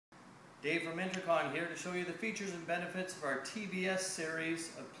Dave from Intercon here to show you the features and benefits of our TBS series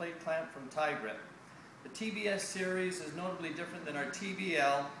of plate clamp from TIGRIP. The TBS series is notably different than our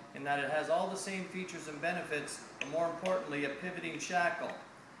TBL in that it has all the same features and benefits, but more importantly a pivoting shackle.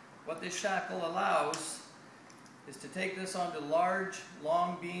 What this shackle allows is to take this onto large,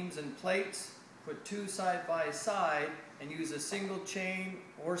 long beams and plates, put two side by side, and use a single chain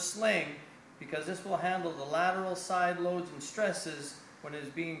or sling because this will handle the lateral side loads and stresses when it is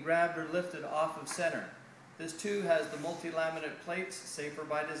being grabbed or lifted off of center. This too has the multi-laminate plates, safer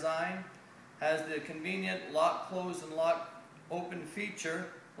by design, has the convenient lock close and lock open feature,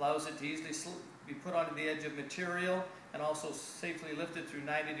 allows it to easily be put onto the edge of material and also safely lifted through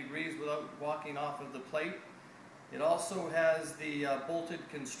 90 degrees without walking off of the plate. It also has the bolted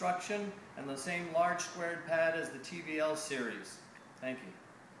construction and the same large squared pad as the TBL series. Thank you.